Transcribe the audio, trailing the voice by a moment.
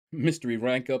Mystery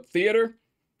rank up theater?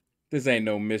 This ain't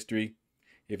no mystery.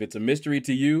 If it's a mystery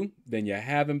to you, then you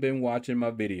haven't been watching my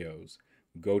videos.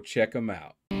 Go check them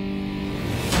out.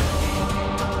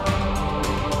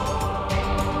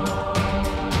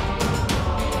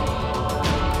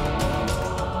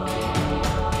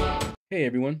 Hey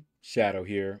everyone, Shaedow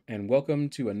here, and welcome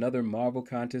to another Marvel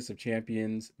Contest of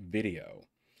Champions video.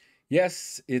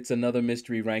 Yes, it's another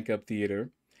mystery rank up theater,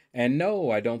 and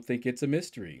no, I don't think it's a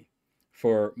mystery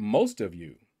for most of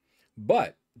you.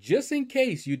 But just in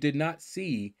case you did not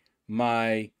see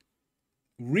my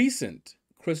recent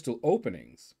crystal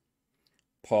openings,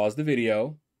 pause the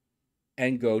video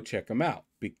and go check them out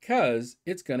because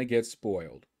it's going to get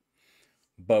spoiled.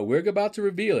 But we're about to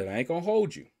reveal it. I ain't going to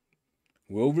hold you.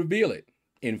 We'll reveal it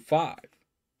in 5,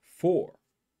 4,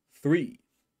 3,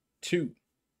 2,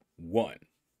 1.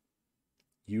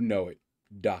 You know it,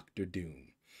 Dr. Doom.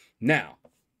 Now,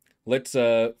 let's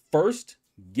first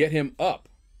get him up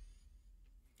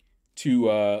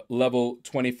to level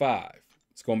 25.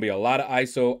 It's going to be a lot of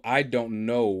ISO. I don't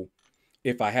know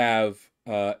if I have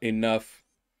enough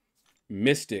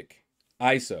Mystic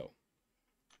ISO.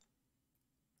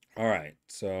 All right,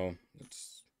 so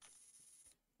let's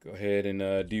go ahead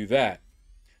and do that.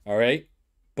 All right,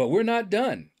 but we're not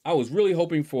done. I was really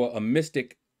hoping for a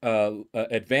Mystic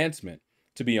advancement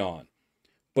to be on.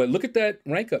 But look at that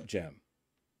rank up gem.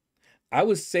 I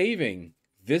was saving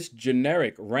this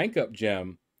generic rank up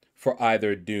gem for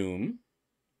either Doom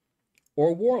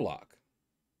or Warlock,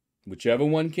 whichever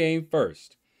one came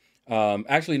first.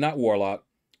 Actually, not Warlock,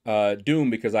 Doom,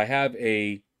 because I have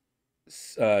a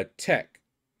Tech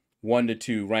 1 to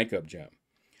 2 rank up gem.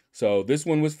 So this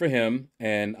one was for him,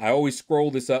 and I always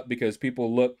scroll this up because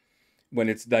people look when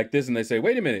it's like this and they say,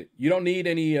 wait a minute, you don't need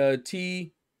any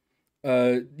T2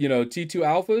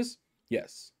 alphas?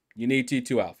 Yes, you need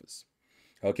T2 alphas.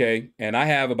 Okay, and I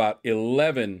have about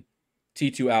 11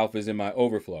 T2 alphas in my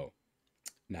overflow.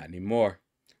 Not anymore.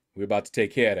 We're about to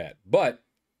take care of that. But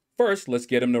first, let's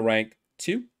get him to rank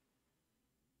 2.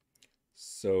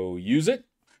 So use it,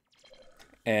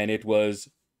 and it was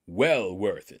well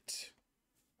worth it.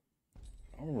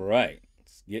 All right,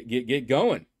 let's get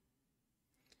going.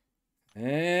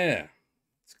 Yeah,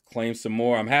 let's claim some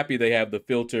more. I'm happy they have the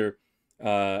filter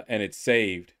and it's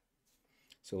saved.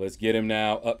 So let's get him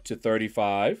now up to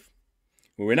 35.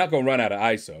 Well, we're not going to run out of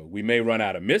ISO. We may run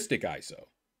out of Mystic ISO,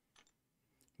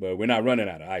 but we're not running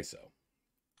out of ISO.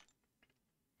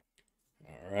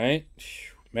 All right,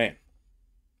 man,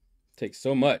 takes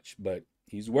so much, but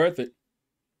he's worth it.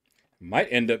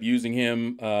 Might end up using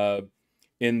him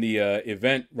in the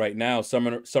event right now,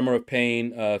 Summer of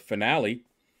Pain finale.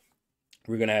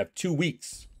 We're going to have 2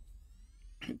 weeks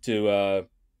to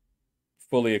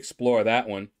fully explore that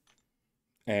one.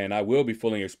 And I will be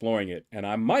fully exploring it. And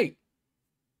I might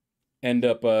end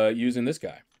up using this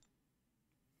guy.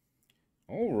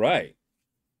 All right.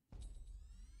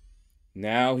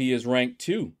 Now he is ranked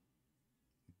 2.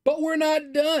 But we're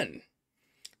not done.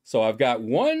 So I've got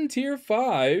 1 tier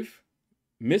 5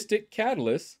 Mystic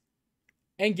Catalyst.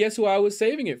 And guess who I was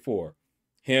saving it for?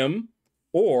 Him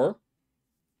or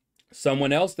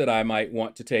someone else that I might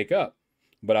want to take up.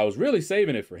 But I was really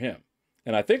saving it for him.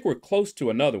 And I think we're close to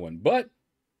another one. But,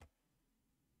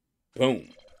 boom.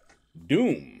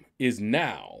 Doom is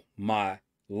now my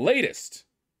latest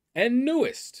and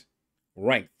newest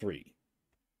rank 3.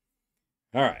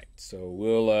 All right, so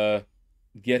we'll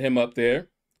get him up there.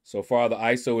 So far, the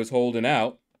ISO is holding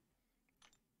out.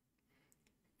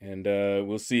 And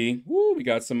we'll see. Woo, we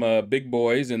got some big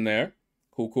boys in there.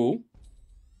 Cool, cool.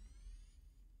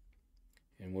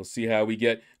 And we'll see how we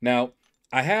get. Now,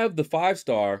 I have the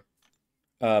 5-star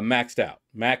maxed out.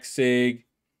 Max Sig.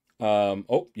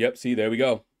 Oh, yep, see, there we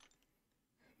go.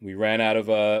 We ran out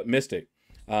of Mystic.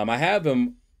 I have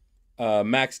them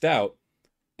maxed out,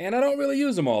 and I don't really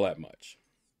use them all that much.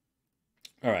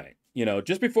 All right,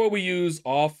 just before we use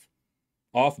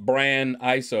off-brand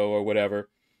ISO or whatever,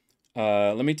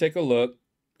 let me take a look.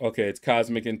 Okay, it's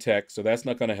Cosmic and Tech, so that's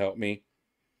not going to help me.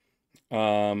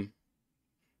 I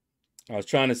was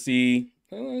trying to see.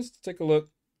 Let's take a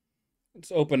look.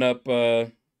 Let's open up.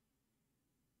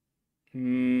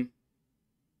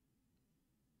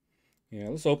 Yeah,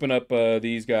 let's open up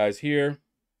these guys here.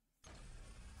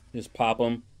 Just pop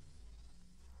them.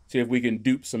 See if we can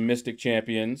dupe some Mystic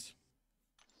champions.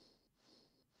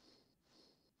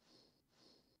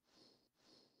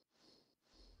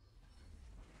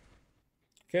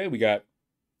 Okay, we got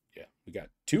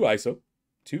 2 ISO,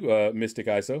 2 Mystic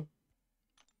ISO.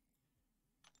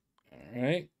 All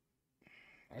right.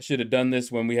 I should have done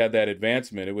this when we had that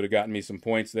advancement. It would have gotten me some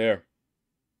points there.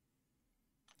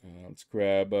 Let's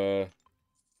grab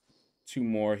 2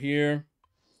 more here.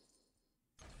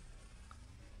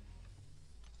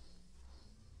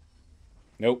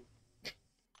 Nope.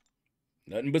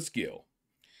 Nothing but skill.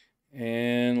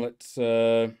 And let's,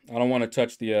 I don't want to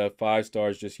touch the 5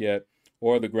 stars just yet,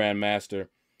 or the Grandmaster.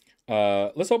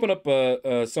 Let's open up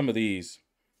some of these.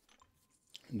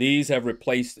 These have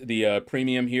replaced the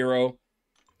premium hero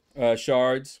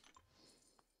shards.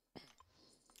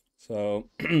 So,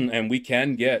 and we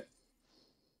can get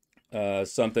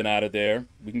something out of there.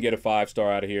 We can get a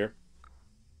 5-star out of here.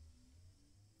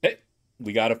 Hey,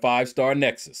 we got a 5-star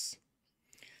Nexus.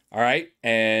 All right,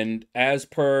 and as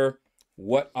per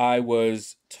what I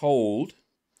was told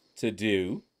to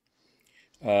do,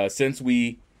 since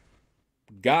we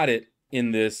got it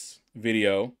in this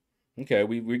video, okay,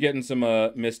 we're getting some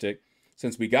Mystic.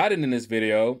 Since we got it in this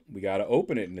video, we got to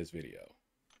open it in this video.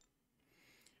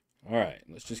 All right,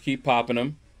 let's just keep popping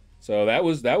them. So that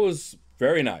was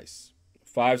very nice.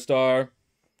 5-star.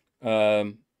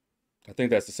 I think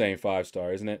that's the same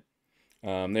 5-star, isn't it?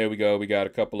 There we go. We got a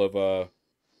couple of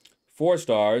 4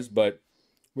 stars, but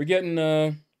we're getting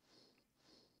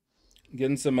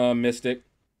some Mystic.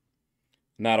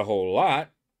 Not a whole lot,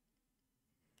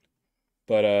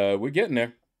 but we're getting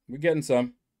there. We're getting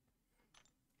some.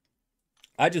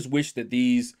 I just wish that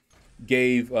these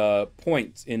gave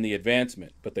points in the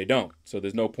advancement, but they don't. So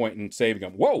there's no point in saving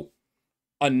them. Whoa!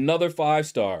 Another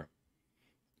 5-star.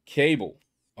 Cable.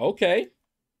 Okay.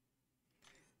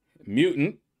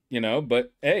 Mutant, you know,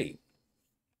 but hey,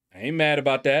 I ain't mad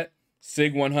about that.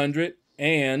 Sig 100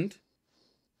 and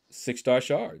 6-star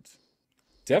shards.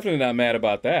 Definitely not mad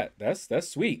about that. That's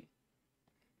sweet.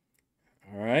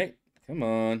 All right, come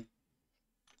on.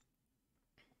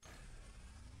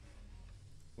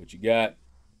 What you got?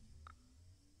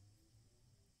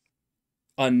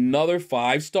 Another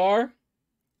 5-star?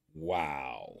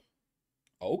 Wow.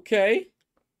 Okay.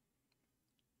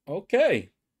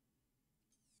 Okay.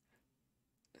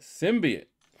 Symbiote.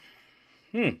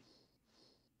 And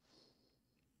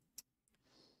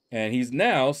he's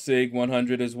now Sig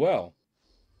 100 as well.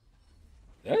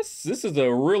 This is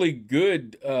a really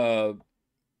good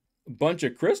bunch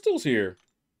of crystals here.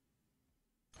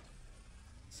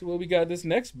 Let's see what we got this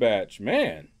next batch.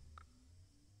 Man,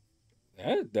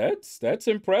 that's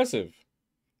impressive.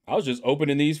 I was just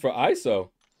opening these for ISO.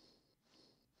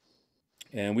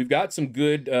 And we've got some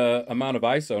good amount of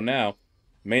ISO now.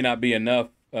 May not be enough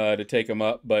to take them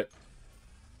up, but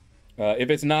if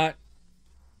it's not,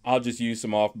 I'll just use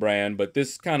some off-brand. But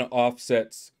this kind of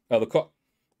offsets the cost.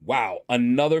 Wow,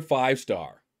 another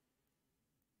 5-star.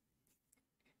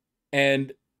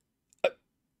 And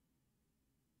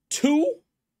 2?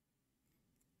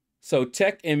 So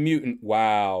Tech and Mutant,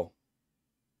 wow.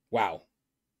 Wow.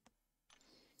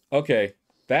 Okay,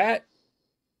 that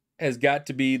has got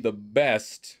to be the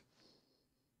best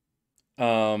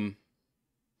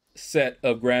set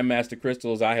of Grandmaster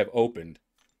crystals I have opened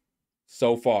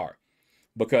so far.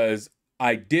 Because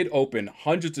I did open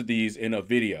hundreds of these in a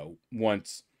video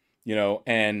once, you know,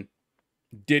 and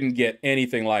didn't get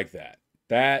anything like that.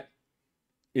 That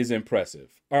is impressive.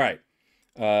 All right,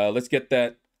 let's get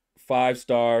that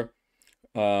 5-star.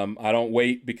 I don't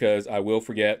wait because I will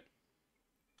forget.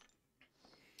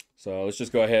 So let's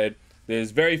just go ahead.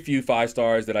 There's very few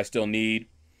 5-stars that I still need.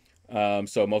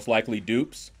 So most likely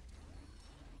dupes.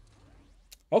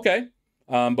 Okay,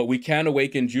 but we can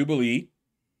awaken Jubilee.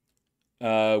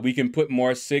 We can put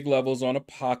more Sig levels on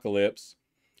Apocalypse.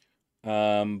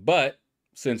 But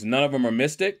since none of them are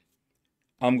Mystic,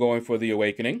 I'm going for the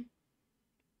Awakening.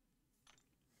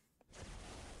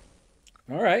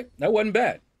 All right, that wasn't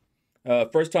bad.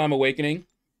 First time Awakening,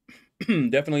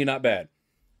 definitely not bad.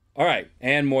 All right,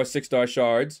 and more 6-star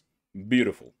shards.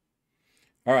 Beautiful.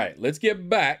 All right, let's get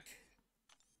back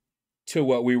to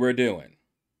what we were doing.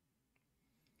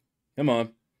 Come on.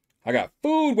 I got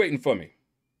food waiting for me.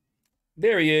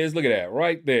 There he is. Look at that.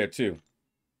 Right there, too.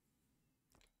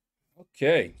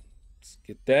 Okay. Let's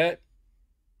get that.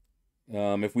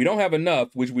 If we don't have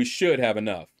enough, which we should have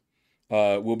enough,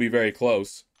 we'll be very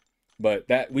close. But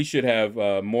that we should have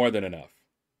more than enough.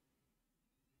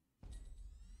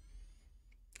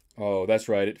 Oh, that's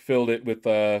right. It filled it with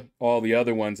all the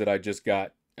other ones that I just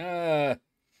got. All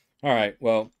right.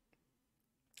 Well,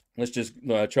 let's just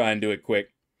try and do it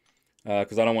quick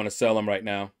because I don't want to sell them right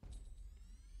now.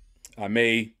 I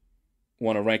may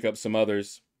want to rank up some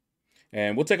others.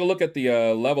 And we'll take a look at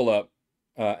the level up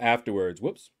afterwards.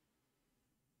 Whoops.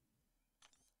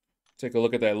 Take a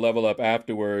look at that level up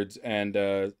afterwards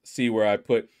and see where I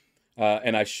put.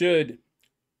 And I should,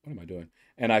 what am I doing?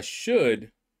 And I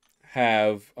should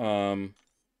have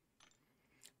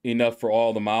enough for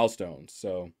all the milestones.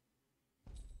 So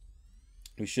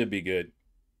We should be good.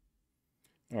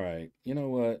 All right. You know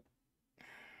what?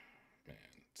 Man,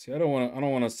 see, I don't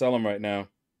want to sell them right now.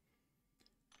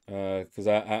 Because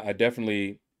I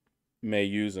definitely may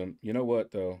use them. You know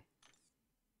what though?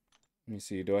 Let me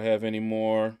see. Do I have any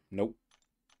more? Nope.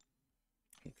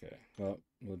 Okay. Well,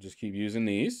 we'll just keep using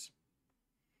these.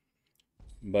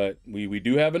 But we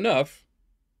do have enough,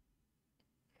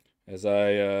 as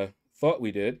I thought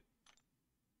we did.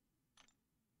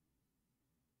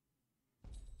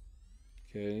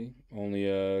 Okay, only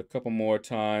a couple more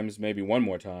times, maybe one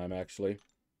more time, actually.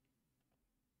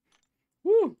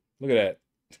 Woo! Look at that.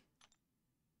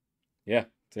 Yeah,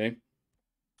 see?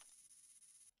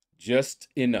 Just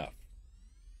enough.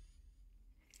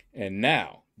 And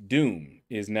now, Doom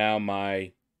is now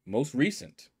my most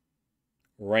recent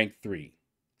rank 3,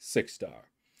 6-star.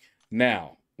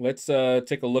 Now, let's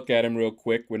take a look at him real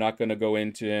quick. We're not going to go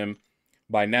into him.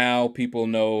 By now, people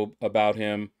know about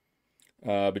him.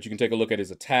 But you can take a look at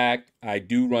his attack. I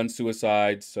do run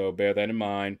suicides, so bear that in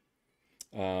mind.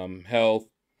 Health.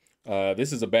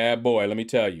 This is a bad boy, let me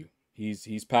tell you.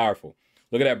 He's powerful.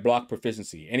 Look at that block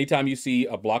proficiency. Anytime you see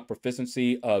a block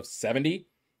proficiency of 70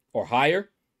 or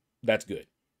higher, that's good.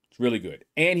 It's really good.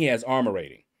 And he has armor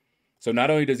rating. So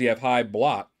not only does he have high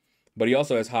block, but he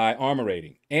also has high armor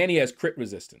rating. And he has crit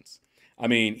resistance. I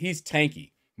mean, he's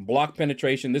tanky. Block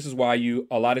penetration, this is why you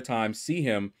a lot of times see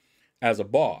him as a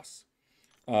boss.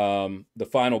 The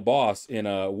final boss in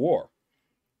a war.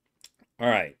 All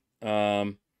right.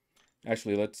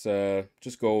 Actually, let's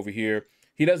just go over here.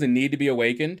 He doesn't need to be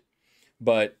awakened,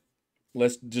 but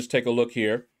let's just take a look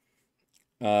here.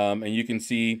 And you can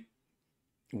see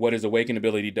what his awaken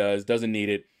ability does. Doesn't need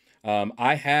it.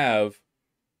 I have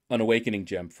an awakening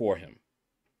gem for him.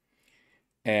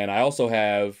 And I also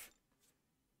have,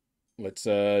 let's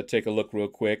take a look real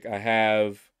quick. I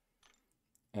have,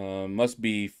 must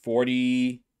be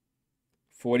 40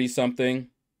 something.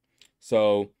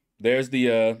 So there's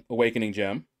the awakening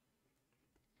gem.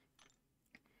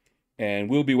 And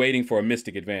we'll be waiting for a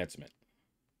mystic advancement.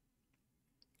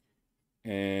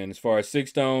 And as far as 6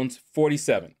 stones,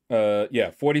 47. Yeah,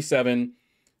 47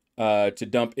 to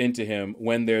dump into him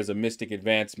when there's a mystic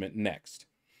advancement next.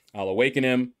 I'll awaken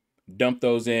him, dump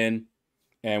those in,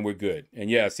 and we're good.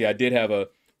 And yeah, see, I did have a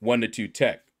 1 to 2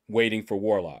 tech waiting for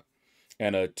Warlock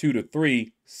and a 2 to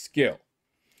 3 skill,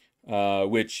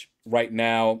 which right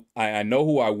now I know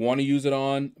who I want to use it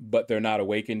on, but they're not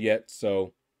awakened yet,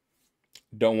 so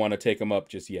don't want to take them up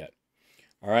just yet.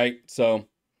 All right, so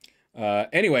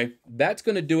anyway, that's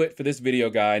going to do it for this video,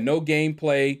 guy. No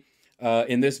gameplay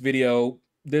in this video.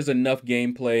 There's enough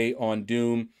gameplay on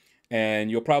Doom,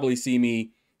 and you'll probably see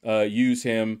me use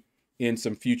him in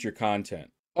some future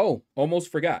content. Oh,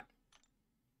 almost forgot.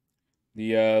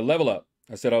 The level up.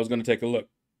 I said I was going to take a look.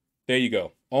 There you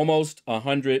go. Almost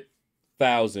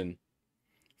 100,000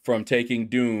 from taking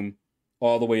Doom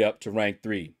all the way up to rank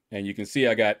 3. And you can see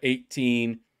I got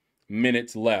 18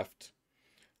 minutes left.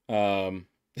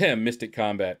 Mystic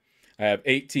Combat. I have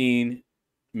 18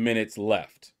 minutes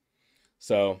left.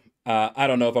 So I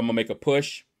don't know if I'm going to make a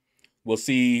push. We'll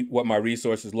see what my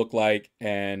resources look like.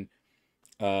 And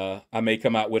I may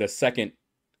come out with a second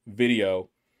video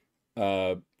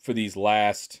for these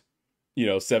last,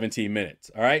 17 minutes.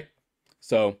 All right.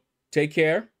 So take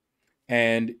care.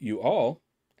 And you all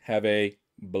have a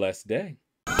blessed day.